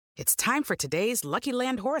It's time for today's Lucky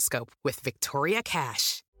Land horoscope with Victoria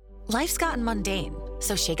Cash. Life's gotten mundane,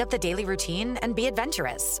 so shake up the daily routine and be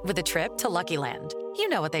adventurous with a trip to Lucky Land. You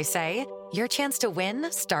know what they say, your chance to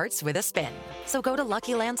win starts with a spin. So go to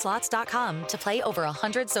LuckyLandSlots.com to play over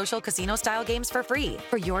 100 social casino-style games for free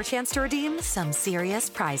for your chance to redeem some serious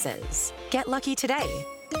prizes. Get lucky today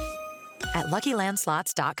at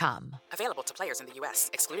LuckyLandSlots.com. Available to players in the U.S.,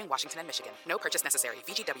 excluding Washington and Michigan. No purchase necessary.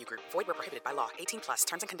 VGW Group. Void where prohibited by law. 18+.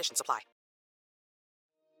 Terms and conditions apply.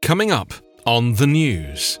 Coming up on the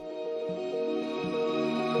news.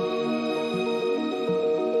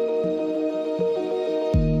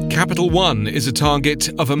 Capital One is a target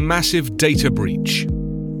of a massive data breach.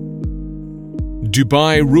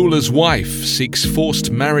 Dubai ruler's wife seeks forced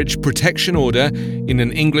marriage protection order in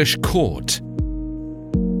an English court.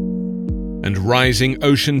 And rising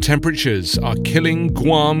ocean temperatures are killing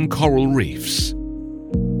Guam coral reefs.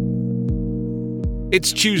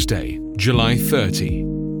 It's Tuesday, July 30.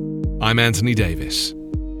 I'm Anthony Davis.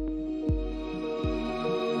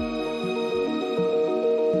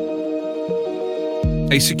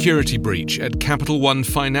 A security breach at Capital One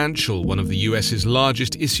Financial, one of the US's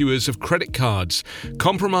largest issuers of credit cards,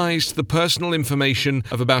 compromised the personal information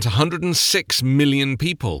of about 106 million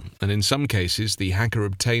people, and in some cases the hacker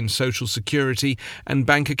obtained social security and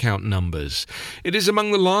bank account numbers. It is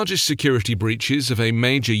among the largest security breaches of a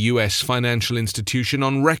major US financial institution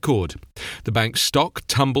on record. The bank's stock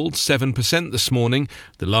tumbled 7% this morning,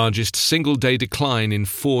 the largest single-day decline in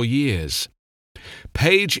 4 years.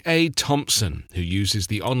 Paige A. Thompson, who uses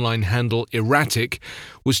the online handle Erratic,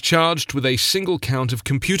 was charged with a single count of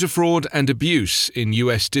computer fraud and abuse in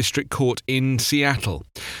U.S. District Court in Seattle.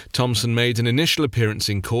 Thompson made an initial appearance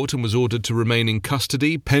in court and was ordered to remain in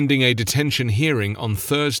custody pending a detention hearing on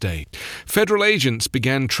Thursday. Federal agents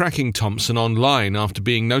began tracking Thompson online after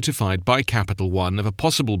being notified by Capital One of a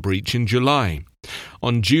possible breach in July.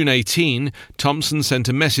 On June 18, Thompson sent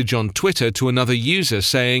a message on Twitter to another user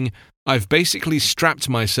saying, "I've basically strapped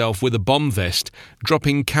myself with a bomb vest,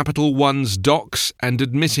 dropping Capital One's docs and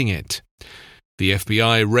admitting it." The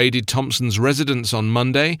FBI raided Thompson's residence on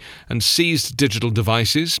Monday and seized digital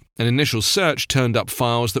devices. An initial search turned up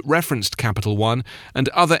files that referenced Capital One and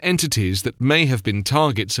other entities that may have been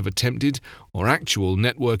targets of attempted or actual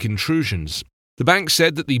network intrusions. The bank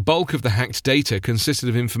said that the bulk of the hacked data consisted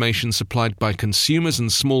of information supplied by consumers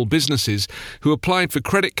and small businesses who applied for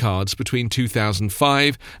credit cards between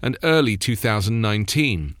 2005 and early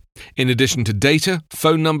 2019. In addition to data,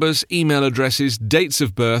 phone numbers, email addresses, dates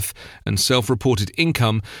of birth, and self-reported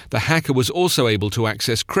income, the hacker was also able to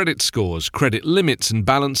access credit scores, credit limits and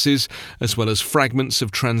balances, as well as fragments of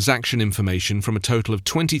transaction information from a total of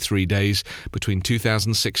 23 days between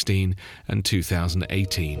 2016 and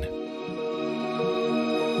 2018.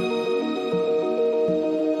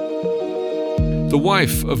 The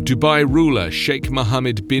wife of Dubai ruler Sheikh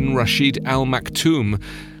Mohammed bin Rashid Al Maktoum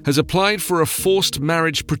has applied for a forced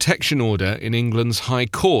marriage protection order in England's High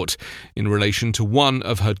Court in relation to one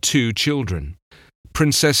of her 2 children.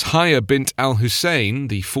 Princess Haya bint Al Hussein,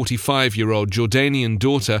 the 45-year-old Jordanian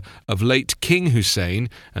daughter of late King Hussein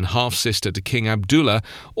and half-sister to King Abdullah,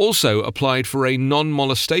 also applied for a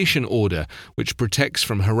non-molestation order which protects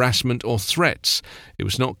from harassment or threats. It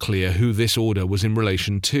was not clear who this order was in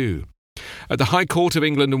relation to. At the High Court of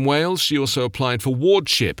England and Wales, she also applied for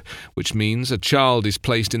wardship, which means a child is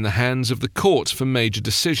placed in the hands of the court for major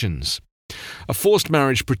decisions. A forced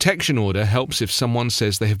marriage protection order helps if someone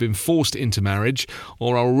says they have been forced into marriage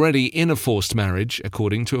or are already in a forced marriage,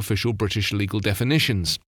 according to official British legal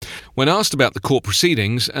definitions. When asked about the court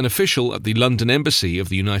proceedings, an official at the London Embassy of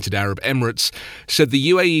the United Arab Emirates said the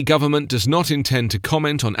UAE government does not intend to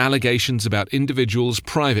comment on allegations about individuals'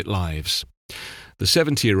 private lives. The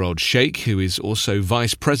 70-year-old sheikh, who is also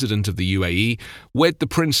vice president of the UAE, wed the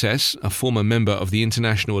princess, a former member of the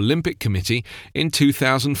International Olympic Committee, in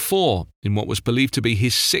 2004, in what was believed to be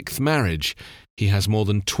his 6th marriage. He has more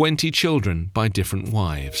than 20 children by different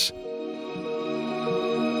wives.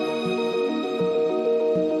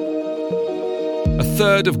 A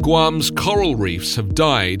third of Guam's coral reefs have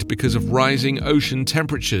died because of rising ocean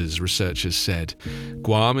temperatures, researchers said.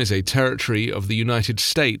 Guam is a territory of the United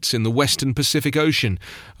States in the western Pacific Ocean,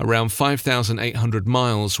 around 5,800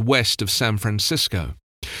 miles west of San Francisco.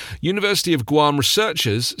 University of Guam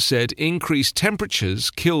researchers said increased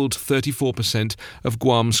temperatures killed 34% of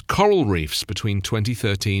Guam's coral reefs between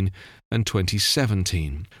 2013 and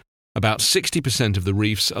 2017. About 60% of the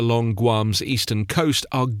reefs along Guam's eastern coast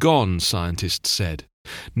are gone, scientists said.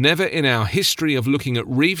 Never in our history of looking at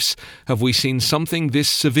reefs have we seen something this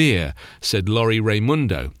severe, said Laurie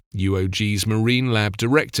Raimundo, UOG's Marine Lab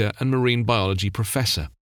Director and Marine Biology Professor.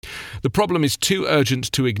 The problem is too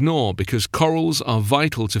urgent to ignore because corals are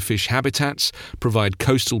vital to fish habitats, provide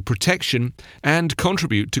coastal protection, and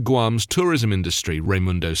contribute to Guam's tourism industry,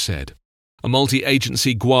 Raimundo said. A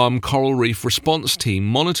multi-agency Guam coral reef response team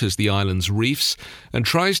monitors the island's reefs and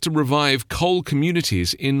tries to revive coal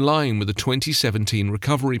communities in line with the 2017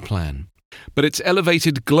 recovery plan. But it's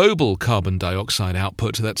elevated global carbon dioxide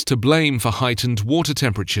output that's to blame for heightened water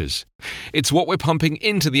temperatures. It's what we're pumping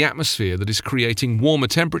into the atmosphere that is creating warmer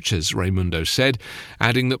temperatures, Raimundo said,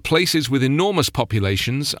 adding that places with enormous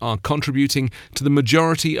populations are contributing to the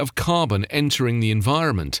majority of carbon entering the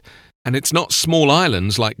environment. And it's not small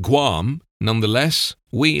islands like Guam. Nonetheless,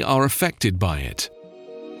 we are affected by it.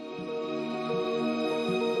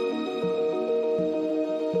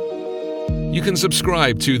 You can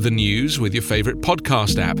subscribe to The News with your favourite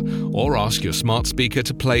podcast app or ask your smart speaker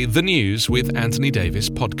to play The News with Anthony Davis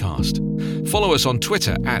podcast. Follow us on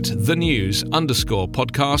Twitter at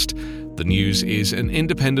 @TheNews_podcast. The News is an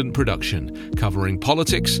independent production covering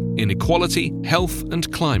politics, inequality, health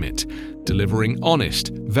and climate, delivering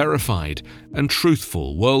honest, verified and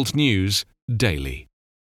truthful world news daily.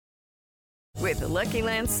 With the Lucky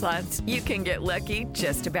Land Slots, you can get lucky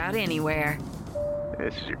just about anywhere.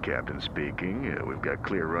 This is your captain speaking. We've got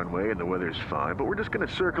clear runway and the weather's fine, but we're just going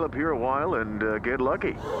to circle up here a while and get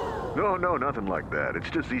lucky. No, nothing like that. It's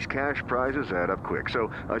just these cash prizes add up quick.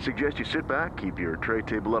 So I suggest you sit back, keep your tray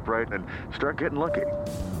table upright, and start getting lucky.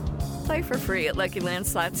 Play for free at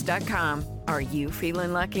LuckyLandSlots.com. Are you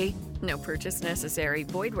feeling lucky? No purchase necessary.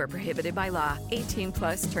 Void where prohibited by law.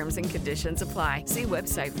 18+ terms and conditions apply. See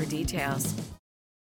website for details.